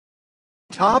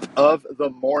Top of the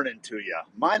morning to you.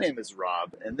 My name is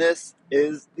Rob, and this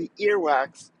is the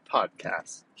EarWax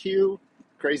podcast. Cue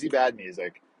crazy bad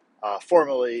music,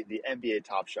 formerly the NBA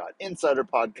Top Shot Insider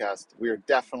podcast. We are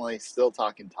definitely still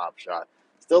talking Top Shot,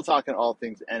 still talking all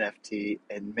things NFT,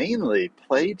 and mainly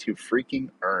play to freaking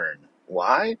earn.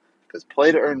 Why? Because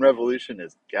play to earn revolution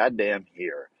is goddamn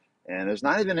here, and there's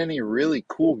not even any really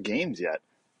cool games yet,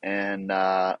 and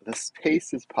the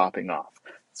space is popping off.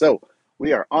 So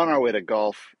we are on our way to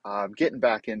golf, getting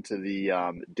back into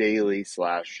the daily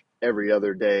slash every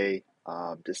other day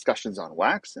discussions on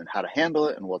wax and how to handle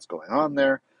it and what's going on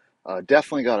there.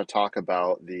 Definitely got to talk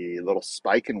about the little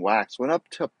spike in wax. Went up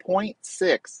to 0.6,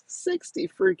 60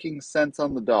 freaking cents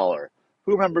on the dollar.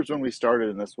 Who remembers when we started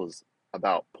and this was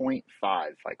about 0.5,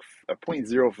 like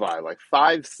 0.05, like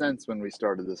 5 cents when we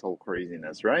started this whole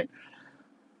craziness, right?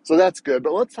 So that's good,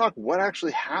 but let's talk what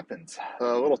actually happens.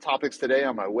 Little topics today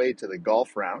on my way to the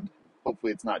golf round.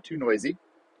 Hopefully it's not too noisy,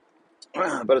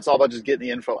 but it's all about just getting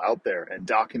the info out there and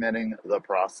documenting the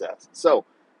process. So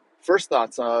first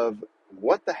thoughts of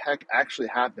what the heck actually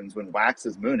happens when wax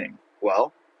is mooning?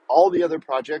 Well, all the other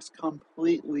projects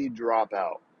completely drop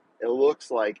out. It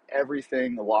looks like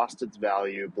everything lost its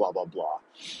value, blah, blah, blah.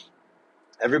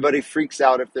 Everybody freaks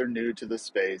out if they're new to the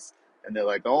space and they're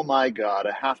like, oh my God,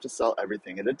 I have to sell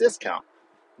everything at a discount.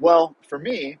 Well, for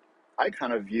me, I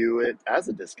kind of view it as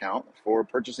a discount for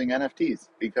purchasing NFTs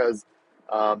because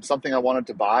something I wanted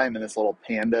to buy, I'm in this little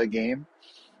panda game.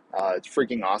 It's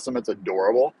freaking awesome. It's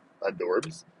adorable,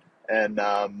 adorbs. And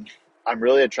I'm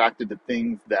really attracted to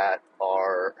things that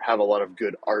have a lot of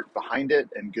good art behind it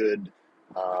and good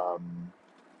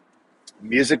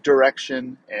music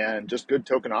direction and just good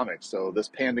tokenomics. So this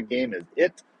panda game is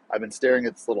it. I've been staring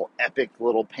at this little epic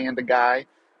little panda guy.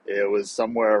 It was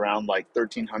somewhere around like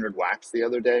 1,300 wax the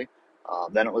other day.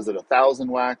 Then it was at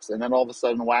 1,000 wax, and then all of a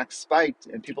sudden wax spiked,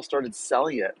 and people started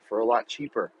selling it for a lot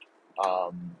cheaper,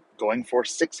 going for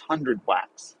 600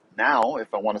 wax. Now,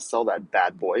 if I want to sell that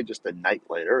bad boy just a night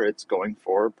later, it's going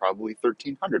for probably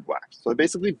 1,300 wax. So I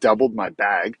basically doubled my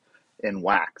bag in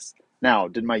wax. Now,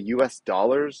 did my US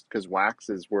dollars, because wax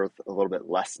is worth a little bit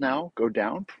less now, go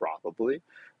down? Probably.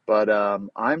 But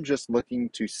I'm just looking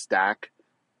to stack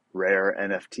rare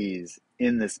NFTs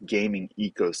in this gaming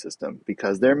ecosystem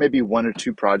because there may be one or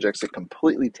two projects that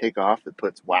completely take off that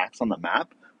puts wax on the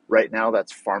map. Right now,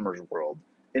 that's Farmer's World.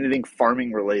 Anything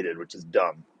farming related, which is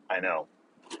dumb, I know.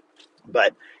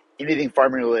 But anything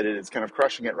farming related is kind of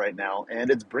crushing it right now, and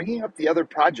it's bringing up the other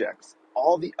projects.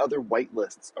 All the other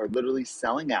whitelists are literally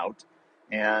selling out,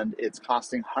 and it's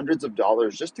costing hundreds of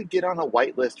dollars just to get on a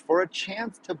whitelist for a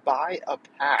chance to buy a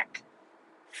pack.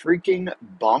 Freaking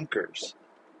bonkers,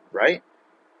 right?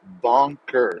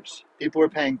 Bonkers. People are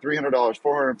paying $300,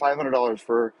 $400, $500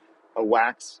 for a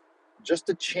wax, just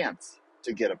a chance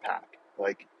to get a pack.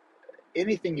 Like,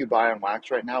 anything you buy on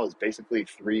wax right now is basically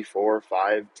 3, 4,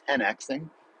 5, 10xing.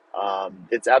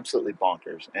 It's absolutely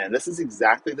bonkers. And this is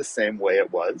exactly the same way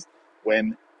it was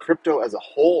when crypto as a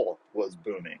whole was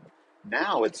booming.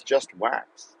 Now it's just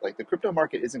wax. Like, the crypto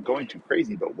market isn't going too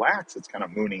crazy, but wax is kind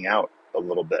of mooning out a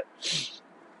little bit.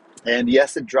 And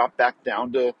yes, it dropped back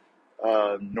down to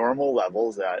normal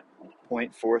levels at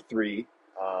 0.43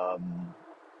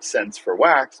 cents for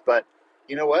wax, but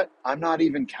you know what? I'm not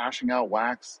even cashing out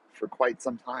wax for quite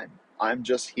some time. I'm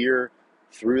just here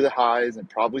through the highs and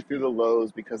probably through the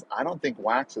lows because I don't think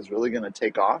wax is really going to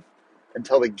take off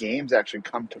until the games actually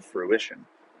come to fruition.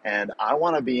 And I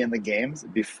want to be in the games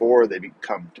before they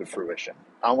come to fruition.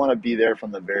 I want to be there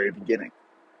from the very beginning,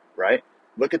 right?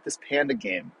 Look at this panda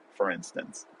game, for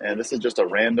instance. And this is just a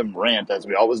random rant, as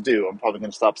we always do. I'm probably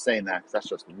going to stop saying that because that's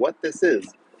just what this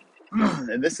is.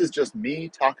 And this is just me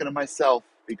talking to myself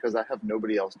because I have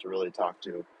nobody else to really talk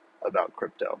to about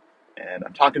crypto. And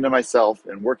I'm talking to myself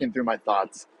and working through my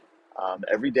thoughts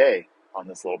every day on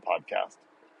this little podcast.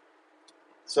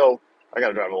 So I got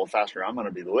to drive a little faster. I'm going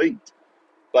to be late.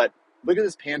 But look at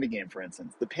this panda game, for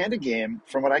instance. The panda game,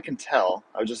 from what I can tell,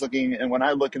 I was just looking, and when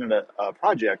I look at a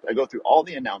project, I go through all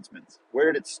the announcements. Where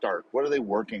did it start? What are they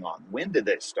working on? When did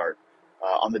they start?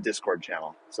 On the Discord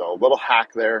channel. So a little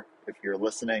hack there. If you're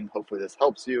listening, hopefully this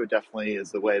helps you. It definitely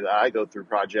is the way that I go through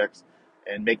projects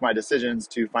and make my decisions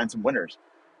to find some winners.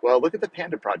 Well, look at the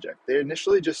Panda project. They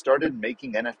initially just started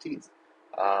making NFTs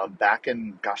back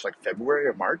in, like February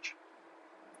or March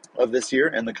of this year,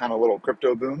 and the kind of little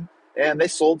crypto boom. And they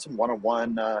sold some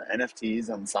one-on-one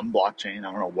NFTs on some blockchain.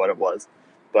 I don't know what it was.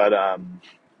 But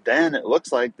then it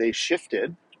looks like they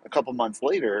shifted a couple months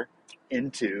later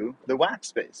into the wax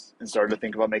space and started to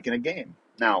think about making a game.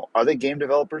 Now, are they game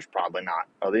developers? Probably not.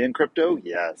 Are they in crypto?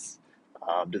 Yes.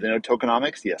 Do they know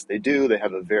tokenomics? Yes, they do. They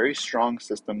have a very strong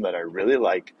system that I really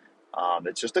like.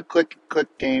 It's just a click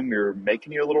game. You're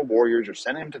making your little warriors. You're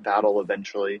sending them to battle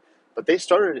eventually. But they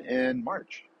started in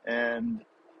March, and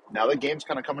now the game's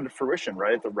kind of coming to fruition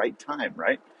right at the right time,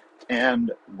 right?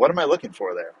 And what am I looking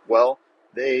for there? Well,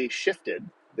 they shifted.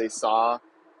 They saw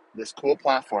this cool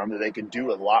platform that they could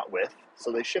do a lot with,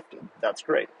 so they shifted. That's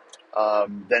great.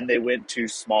 Then they went to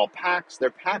small packs.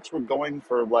 Their packs were going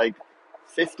for like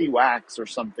 50 wax or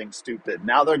something stupid.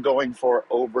 Now they're going for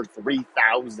over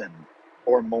 3,000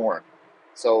 or more.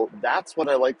 So that's what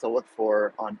I like to look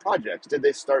for on projects. Did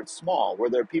they start small? Were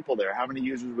there people there? How many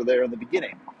users were there in the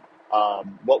beginning?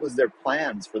 What was their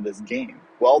plans for this game?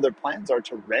 Well, their plans are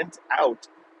to rent out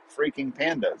freaking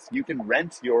pandas. You can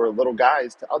rent your little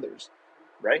guys to others,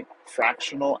 right?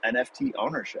 Fractional NFT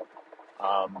ownership.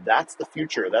 That's the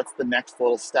future. That's the next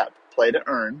little step. Play to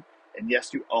earn. And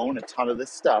yes, you own a ton of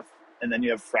this stuff. And then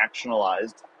you have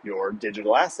fractionalized your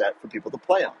digital asset for people to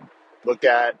play on. Look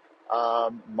at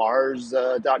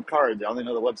Mars.cards. I only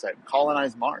know the website.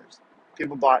 Colonize Mars.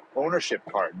 People bought ownership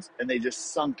cards and they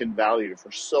just sunk in value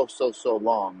for so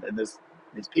long. And these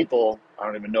people, I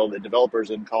don't even know, the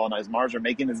developers in Colonize Mars are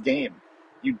making this game.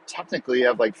 You technically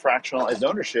have like fractionalized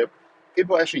ownership.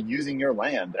 People are actually using your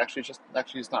land. Actually,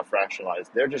 it's not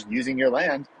fractionalized. They're just using your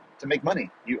land to make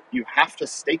money. You have to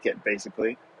stake it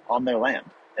basically on their land,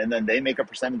 and then they make a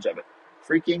percentage of it.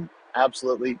 Freaking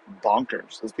absolutely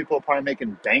bonkers. Those people are probably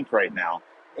making bank right now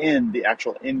in the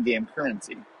actual in-game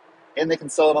currency, and they can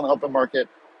sell it on the open market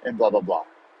and blah blah blah.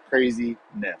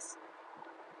 Craziness.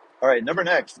 All right, number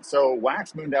next. So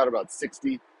Wax mooned out about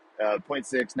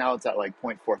 60.6. Now it's at like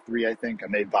 0.43, I think. I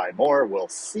may buy more. We'll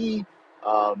see. But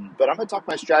I'm going to talk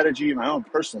my strategy, my own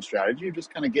personal strategy,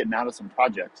 just kind of getting out of some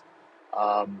projects.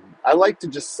 I like to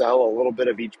just sell a little bit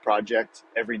of each project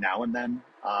every now and then.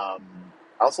 I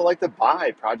also like to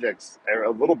buy projects a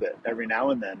little bit every now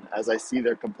and then as I see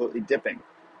they're completely dipping.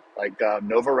 Like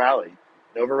Nova Rally.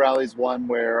 Nova Rally is one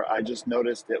where I just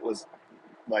noticed it was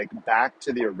like back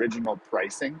to the original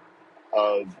pricing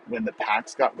of when the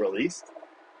packs got released.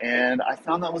 And I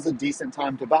found that was a decent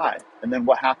time to buy. And then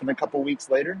what happened a couple weeks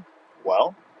later?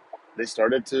 Well, they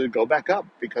started to go back up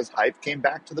because hype came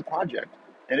back to the project.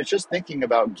 And it's just thinking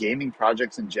about gaming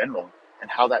projects in general and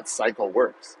how that cycle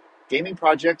works. Gaming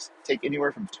projects take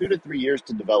anywhere from 2 to 3 years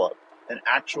to develop an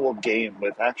actual game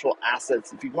with actual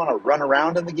assets. If you want to run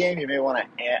around in the game, you may want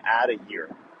to add a year.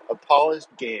 A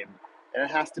polished game, and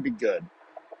it has to be good.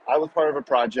 I was part of a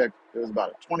project. It was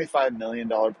about a $25 million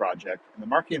project, and the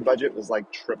marketing budget was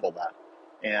like triple that.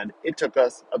 And it took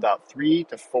us about 3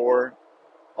 to 4,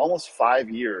 almost 5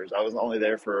 years. I was only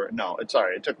there for, no, it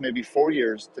took maybe 4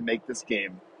 years to make this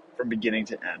game from beginning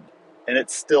to end. And it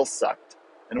still sucked.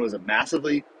 And it was a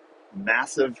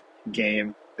massive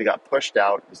game that got pushed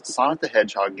out. It was a Sonic the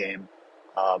Hedgehog game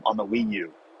on the Wii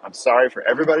U. I'm sorry for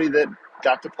everybody that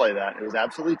got to play that. It was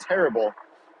absolutely terrible,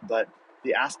 but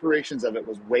the aspirations of it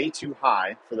was way too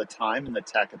high for the time and the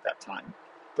tech at that time.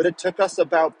 But it took us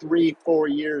about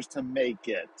 3-4 years to make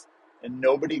it, and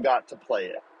nobody got to play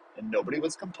it. And nobody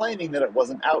was complaining that it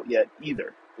wasn't out yet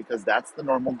either, because that's the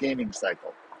normal gaming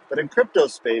cycle. But in crypto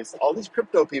space, all these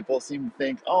crypto people seem to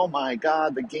think, oh my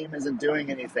God, the game isn't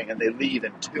doing anything, and they leave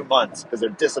in 2 months because they're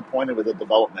disappointed with the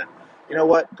development. You know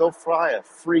what? Go fly a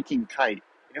freaking kite.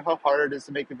 You know how hard it is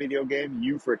to make a video game?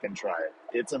 You freaking try it.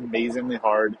 It's amazingly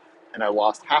hard, and I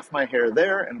lost half my hair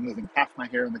there, and I'm losing half my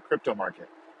hair in the crypto market.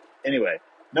 Anyway,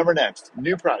 number next,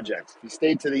 new projects. You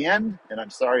stayed to the end, and I'm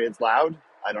sorry it's loud.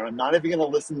 I'm not even going to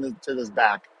listen to this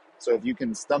back. So if you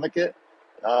can stomach it,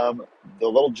 the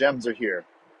little gems are here.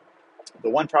 The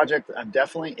one project I'm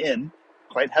definitely in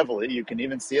quite heavily, you can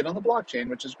even see it on the blockchain,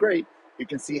 which is great. You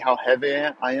can see how heavy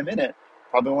I am in it.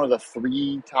 Probably one of the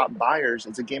 3 top buyers.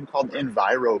 It's a game called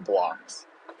EnviroBlocks.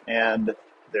 And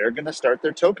they're going to start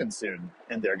their token soon.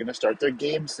 And they're going to start their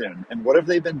game soon. And what have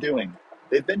they been doing?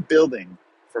 They've been building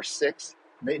for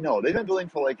they've been building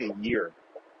for like a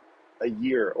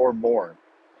year or more.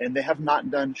 And they have not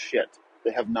done shit.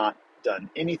 They have not done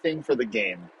anything for the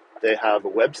game. They have a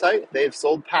website, they've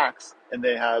sold packs, and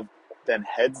they have been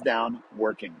heads down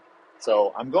working.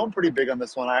 So I'm going pretty big on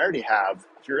this one. I already have.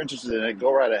 If you're interested in it,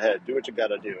 go right ahead. Do what you got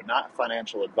to do. Not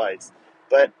financial advice.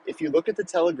 But if you look at the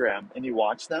Telegram and you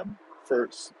watch them for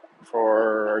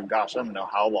gosh, I don't know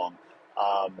how long,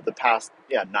 the past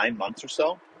 9 months or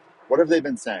so, what have they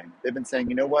been saying? They've been saying,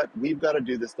 you know what? We've got to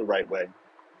do this the right way.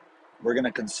 We're going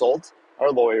to consult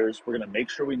our lawyers. We're going to make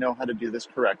sure we know how to do this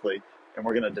correctly. And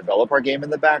we're going to develop our game in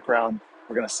the background.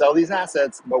 We're going to sell these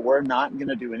assets, but we're not going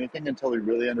to do anything until we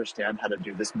really understand how to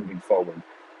do this moving forward.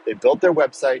 They built their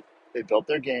website. They built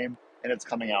their game. and it's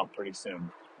coming out pretty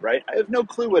soon, right? I have no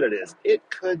clue what it is. It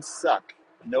could suck.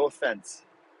 No offense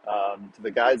to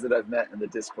the guys that I've met in the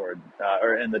Discord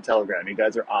or in the Telegram. You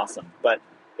guys are awesome, but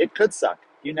it could suck.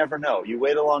 You never know. You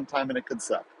wait a long time and it could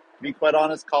suck. To be quite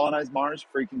honest, Colonize Mars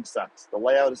freaking sucks. The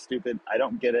layout is stupid. I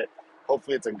don't get it.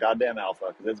 Hopefully it's a goddamn alpha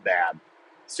because it's bad.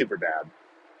 Super bad.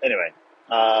 Anyway,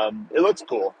 it looks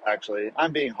cool, actually.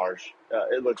 I'm being harsh.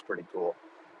 It looks pretty cool.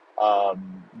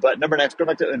 But number next, go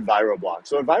back to EnviroBlocks.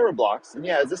 So EnviroBlocks, and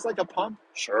yeah, is this like a pump?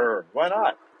 Sure, why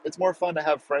not? It's more fun to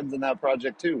have friends in that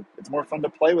project too. It's more fun to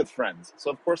play with friends. So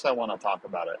of course I want to talk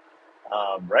about it,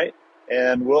 right?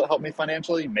 And will it help me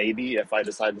financially? Maybe if I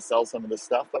decide to sell some of this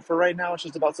stuff. But for right now, it's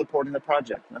just about supporting the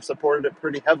project. And I've supported it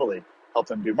pretty heavily. Helped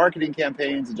them do marketing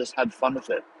campaigns and just had fun with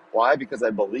it. Why? Because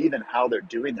I believe in how they're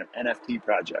doing their NFT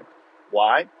project.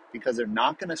 Why? Because they're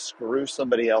not going to screw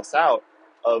somebody else out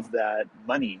of that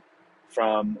money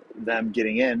from them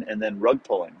getting in and then rug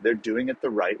pulling. They're doing it the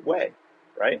right way,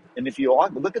 right? And if you all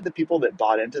look at the people that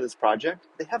bought into this project,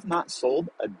 they have not sold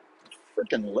a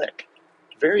freaking lick.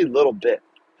 Very little bit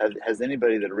has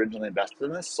anybody that originally invested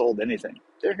in this sold anything.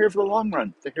 They're here for the long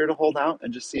run. They're here to hold out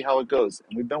and just see how it goes.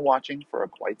 And we've been watching for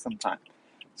quite some time.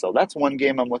 So that's one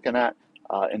game I'm looking at.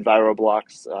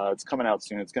 EnviroBlocks. It's coming out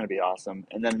soon. It's going to be awesome.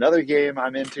 And then another game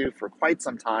I'm into for quite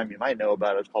some time. You might know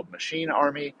about it. It's called Machine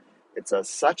Army. It's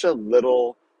such a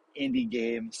little indie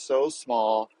game, so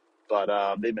small,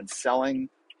 but they've been selling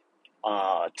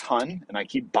a ton, and I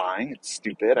keep buying. It's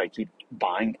stupid. I keep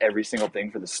buying every single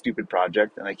thing for the stupid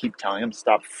project, and I keep telling them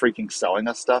stop freaking selling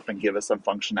us stuff and give us some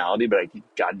functionality, but I keep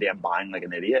goddamn buying like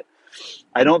an idiot.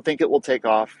 I don't think it will take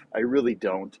off. I really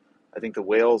don't. I think the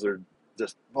whales are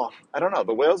just, well, I don't know.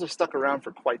 The whales have stuck around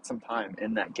for quite some time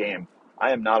in that game.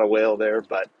 I am not a whale there,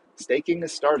 but staking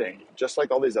is starting, just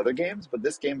like all these other games, but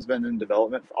this game's been in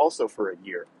development also for a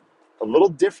year. A little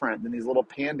different than these little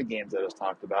panda games that I was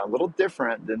talked about, a little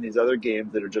different than these other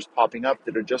games that are just popping up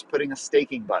that are just putting a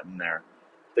staking button there.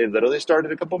 They literally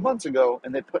started a couple months ago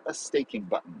and they put a staking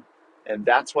button. And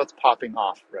that's what's popping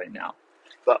off right now.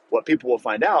 But what people will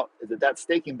find out is that that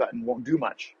staking button won't do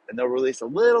much. And they'll release a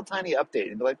little tiny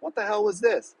update and be like, what the hell was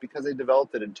this? Because they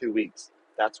developed it in 2 weeks.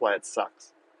 That's why it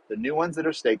sucks. The new ones that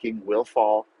are staking will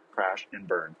fall, crash, and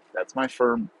burn. That's my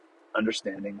firm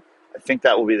understanding. I think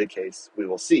that will be the case. We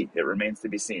will see. It remains to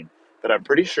be seen. But I'm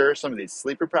pretty sure some of these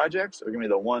sleeper projects are going to be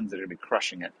the ones that are going to be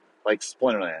crushing it. Like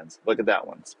Splinterlands. Look at that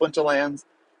one. Splinterlands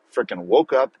freaking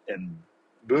woke up and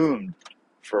boomed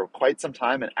for quite some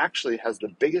time and actually has the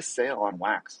biggest sale on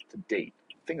wax to date.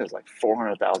 I think it was like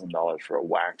 $400,000 for a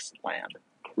wax land.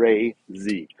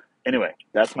 Crazy. Anyway,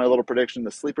 that's my little prediction.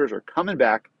 The sleepers are coming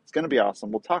back. It's going to be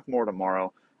awesome. We'll talk more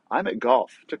tomorrow. I'm at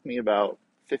golf. It took me about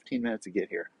 15 minutes to get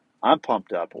here. I'm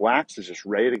pumped up. Wax is just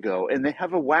ready to go. And they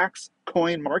have a wax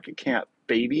coin market cap,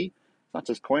 baby. It's not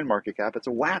just coin market cap. It's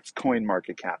a wax coin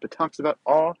market cap. It talks about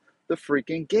all the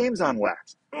freaking games on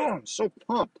wax. Oh, I'm so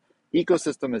pumped.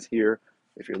 Ecosystem is here.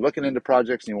 If you're looking into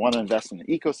projects and you want to invest in the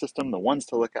ecosystem, the ones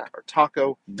to look at are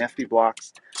Taco, Nifty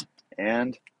Blocks,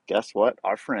 and guess what?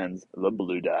 Our friends, the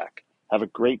Blue Duck. Have a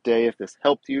great day. If this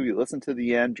helped you, you listen to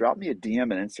the end, drop me a DM on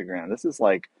Instagram. This is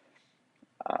like,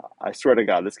 I swear to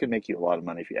God, this could make you a lot of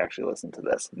money if you actually listen to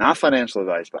this. Not financial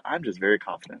advice, but I'm just very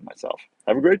confident in myself.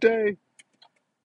 Have a great day.